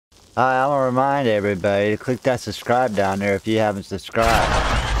I want to remind everybody to click that subscribe down there if you haven't subscribed.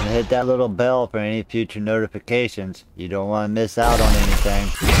 And hit that little bell for any future notifications. You don't want to miss out on anything.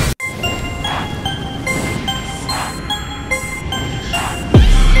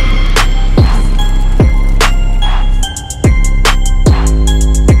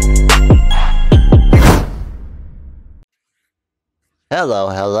 Hello,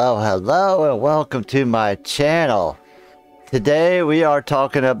 and welcome to my channel. Today we are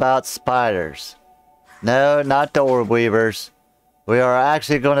talking about spiders. No, not the orb weavers. We are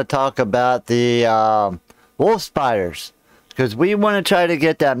actually going to talk about the wolf spiders. Because we want to try to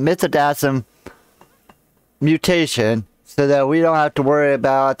get that Mithridatism mutation so that we don't have to worry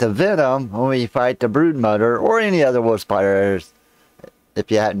about the venom when we fight the broodmother or any other wolf spiders.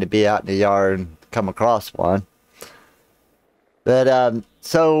 If you happen to be out in the yard and come across one. But,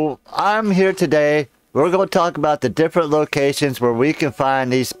 so I'm here today. We're going to talk about the different locations where we can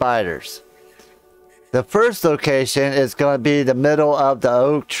find these spiders. The first location is going to be the middle of the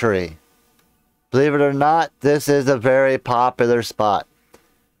oak tree. Believe it or not, this is a very popular spot.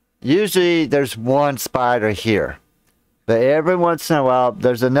 Usually there's one spider here. But every once in a while,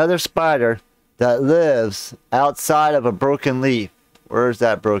 there's another spider that lives outside of a broken leaf. Where's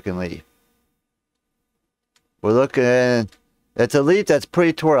that broken leaf? We're looking... It's a leaf that's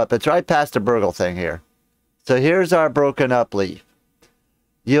pretty tore up. It's right past the burgle thing here. So here's our broken up leaf.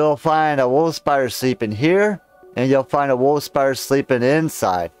 You'll find a wolf spider sleeping here, and you'll find a wolf spider sleeping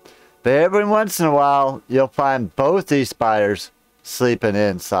inside. But every once in a while, you'll find both these spiders sleeping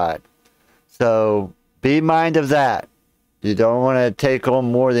inside. So be mind of that. You don't want to take on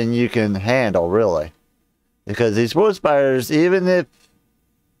more than you can handle, really. Because these wolf spiders, even if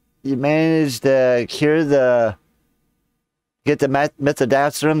you manage to get the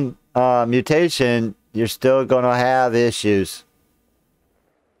Mithridatism mutation, you're still going to have issues.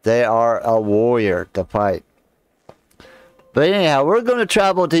 They are a warrior to fight. But anyhow, we're going to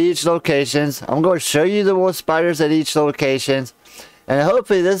travel to each locations. I'm going to show you the wolf spiders at each locations. And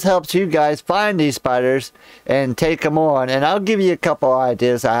hopefully this helps you guys find these spiders and take them on. And I'll give you a couple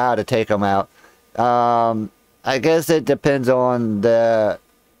ideas on how to take them out. I guess it depends on the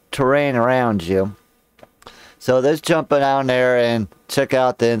terrain around you. So let's jump down there and check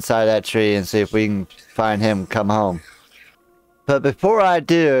out the inside of that tree and see if we can find him come home. But before I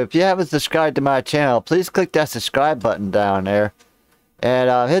do, if you haven't subscribed to my channel, please click that subscribe button down there.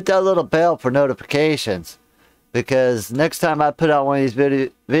 And hit that little bell for notifications. Because next time I put out one of these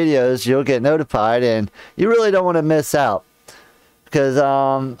videos, you'll get notified and you really don't want to miss out. Because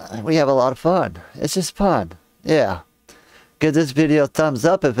we have a lot of fun. It's just fun. Yeah. Give this video a thumbs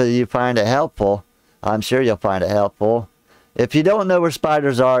up if you find it helpful. I'm sure you'll find it helpful. If you don't know where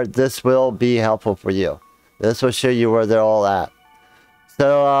spiders are, this will be helpful for you. This will show you where they're all at.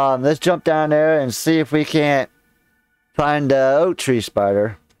 So let's jump down there and see if we can't find the oak tree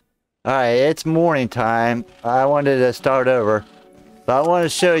spider. Alright, it's morning time. I wanted to start over. But I want to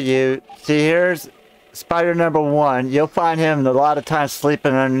show you. See, here's spider number 1. You'll find him a lot of times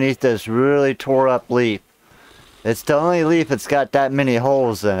sleeping underneath this really tore up leaf. It's the only leaf that's got that many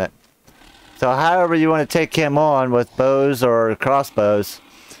holes in it. So however you want to take him on with bows or crossbows.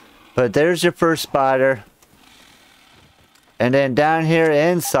 But there's your first spider. And then down here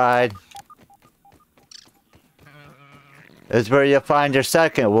inside is where you'll find your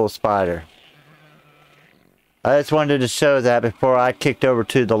second wolf spider. I just wanted to show that before I kicked over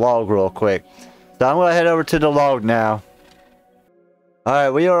to the log real quick. So I'm going to head over to the log now.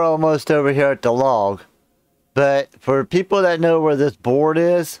 Alright, we are almost over here at the log. But for people that know where this board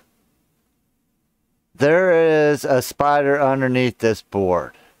is, there is a spider underneath this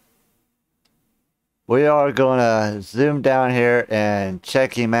board. We are going to zoom down here and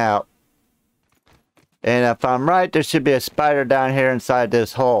check him out. And if I'm right, there should be a spider down here inside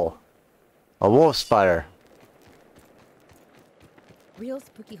this hole. A wolf spider. Real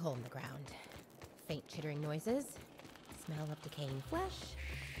spooky hole in the ground. Faint chittering noises. Smell of decaying flesh.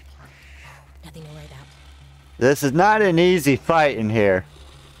 Nothing to worry about. This is not an easy fight in here.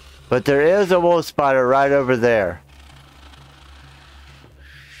 But there is a wolf spider right over there.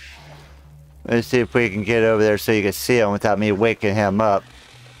 Let's see if we can get over there so you can see him without me waking him up.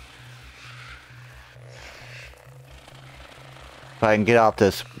 If I can get off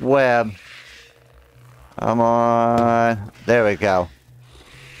this web. Come on. There we go.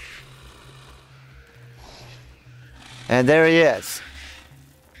 And there he is.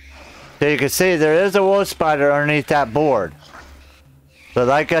 So you can see there is a wolf spider underneath that board. But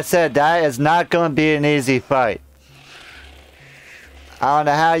like I said, that is not going to be an easy fight. I don't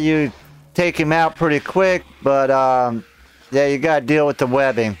know how you take him out pretty quick, but yeah, you got to deal with the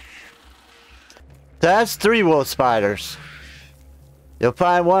webbing. That's 3 wolf spiders. You'll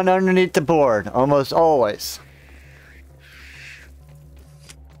find one underneath the board, almost always.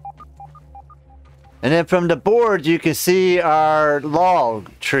 And then from the board, you can see our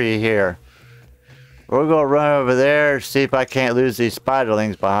log tree here. We're going to run over there, see if I can't lose these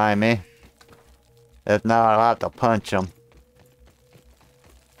spiderlings behind me. If not, I'll have to punch them.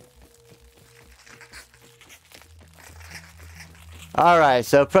 Alright,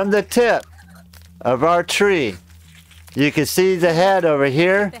 so from the tip of our tree, you can see the head over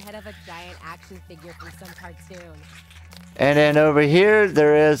here. The head of a giant action figure from some cartoon. And then over here,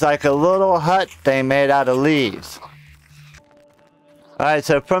 there is like a little hut thing made out of leaves. Alright,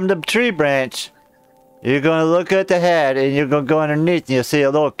 so from the tree branch, you're going to look at the head and you're going to go underneath and you'll see a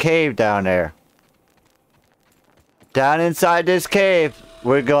little cave down there. Down inside this cave,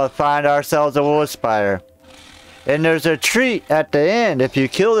 we're going to find ourselves a wolf spider. And there's a treat at the end. If you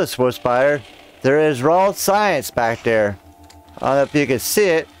kill this wolf spider, there is raw science back there. I don't know if you can see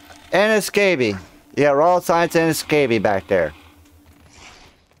it. And a scaby. Yeah, raw science and a scaby back there.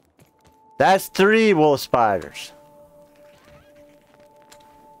 That's 3 wolf spiders.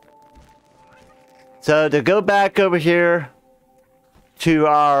 So to go back over here to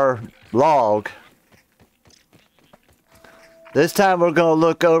our log. This time we're going to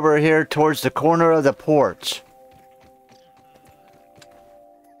look over here towards the corner of the porch.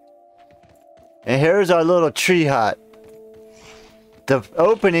 And here's our little tree hut. The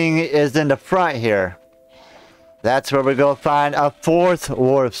opening is in the front here. That's where we're going to find a 4th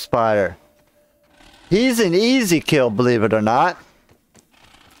wolf spider. He's an easy kill, believe it or not.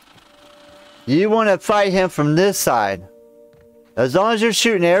 You want to fight him from this side. As long as you're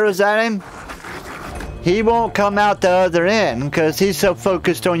shooting arrows at him, he won't come out the other end because he's so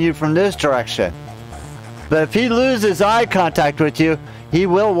focused on you from this direction. But if he loses eye contact with you, he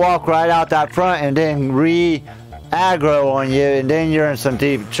will walk right out that front and then re-aggro on you, and then you're in some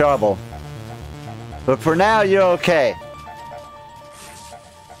deep trouble. But for now, you're okay.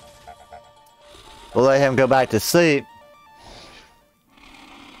 We'll let him go back to sleep.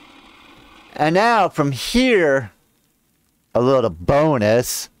 And now from here, a little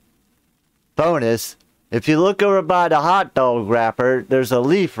bonus. If you look over by the hot dog wrapper, there's a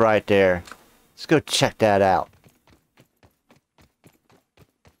leaf right there. Let's go check that out.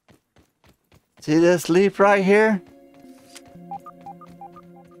 See this leaf right here?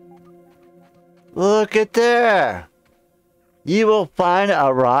 Look at there. You will find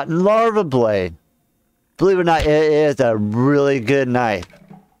a rotten larva blade. Believe it or not, it is a really good knife.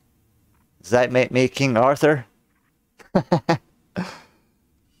 Does that make me King Arthur?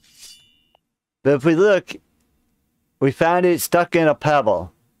 But if we look, we found it stuck in a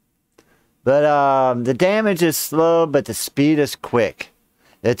pebble. But the damage is slow, but the speed is quick.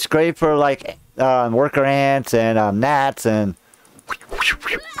 It's great for like worker ants and gnats and.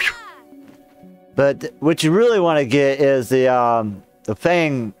 But what you really want to get is the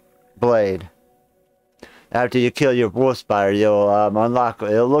fang blade. After you kill your wolf spider, you'll unlock.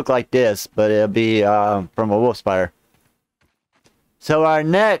 It'll look like this, but it'll be from a wolf spider. So our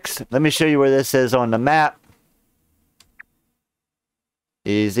next, let me show you where this is on the map.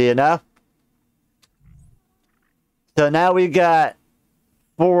 Easy enough. So now we got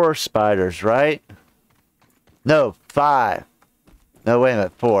 4 spiders, right? No, 5. No, wait a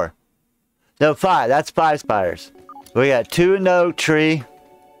minute, 4. No, 5. That's 5 spiders. We got 2 in the oak tree.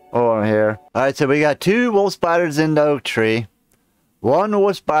 Over here. Alright, so we got 2 wolf spiders in the oak tree. 1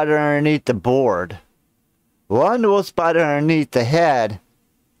 wolf spider underneath the board. 1 wolf spider underneath the head.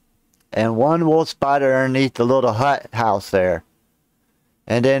 And 1 wolf spider underneath the little hut house there.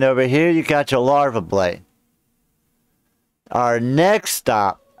 And then over here you got your larva blade. Our next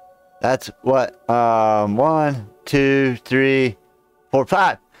stop, that's what, 1, 2, 3, 4,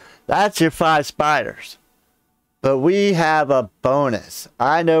 5. That's your 5 spiders. But we have a bonus.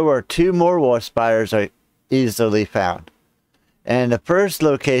 I know where 2 more wolf spiders are easily found. And the first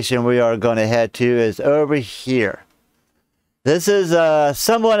location we are going to head to is over here. This is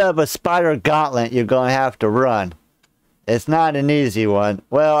somewhat of a spider gauntlet you're going to have to run. It's not an easy one.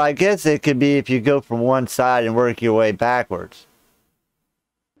 Well, I guess it could be if you go from one side and work your way backwards.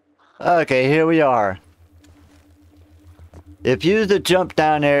 Okay, here we are. If you to jump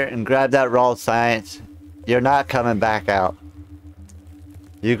down there and grab that raw science, you're not coming back out.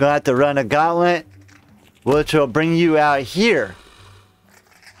 You're going to have to run a gauntlet, which will bring you out here.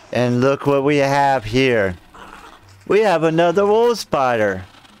 And look what we have here. We have another wolf spider.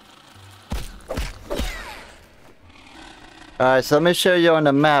 Alright, so let me show you on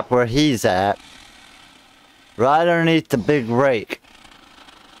the map where he's at. Right underneath the big rake.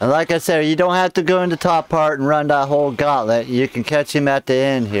 And like I said, you don't have to go in the top part and run that whole gauntlet. You can catch him at the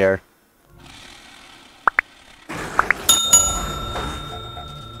end here.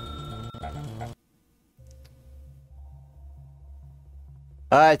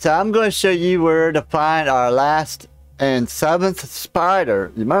 Alright, so I'm going to show you where to find our last and 7th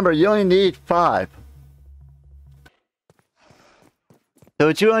spider. Remember, you only need 5. So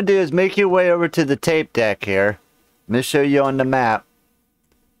what you want to do is make your way over to the tape deck here. Let me show you on the map.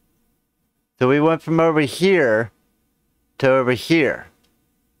 So we went from over here to over here.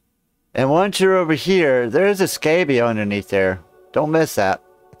 And once you're over here, there's a scabies underneath there. Don't miss that.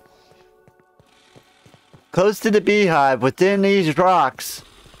 Close to the beehive, within these rocks,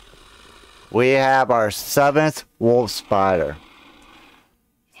 we have our 7th wolf spider.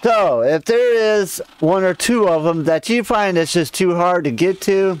 So, if there is 1 or 2 of them that you find it's just too hard to get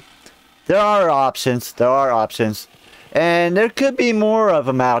to, there are options. There are options. And there could be more of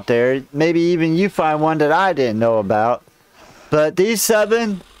them out there. Maybe even you find one that I didn't know about. But these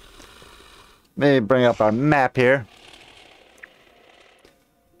 7, let me bring up our map here.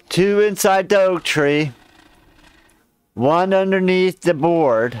 2 inside the oak tree. 1 underneath the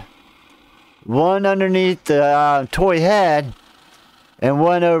board. 1 underneath the toy head. And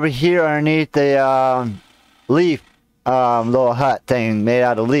 1 over here underneath the leaf little hut thing made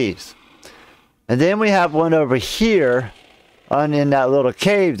out of leaves. And then we have 1 over here in that little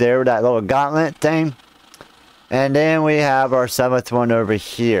cave there, that little gauntlet thing. And then we have our 7th one over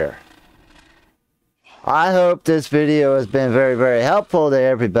here. I hope this video has been very, very helpful to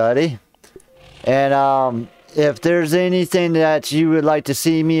everybody. And if there's anything that you would like to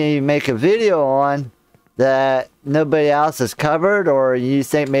see me make a video on that nobody else has covered, or you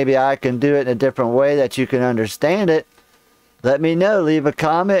think maybe I can do it in a different way that you can understand it, let me know. Leave a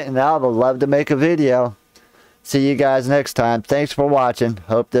comment and I would love to make a video. See you guys next time. Thanks for watching.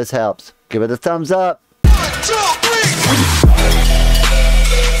 Hope this helps. Give it a thumbs up. 1, 2, 3.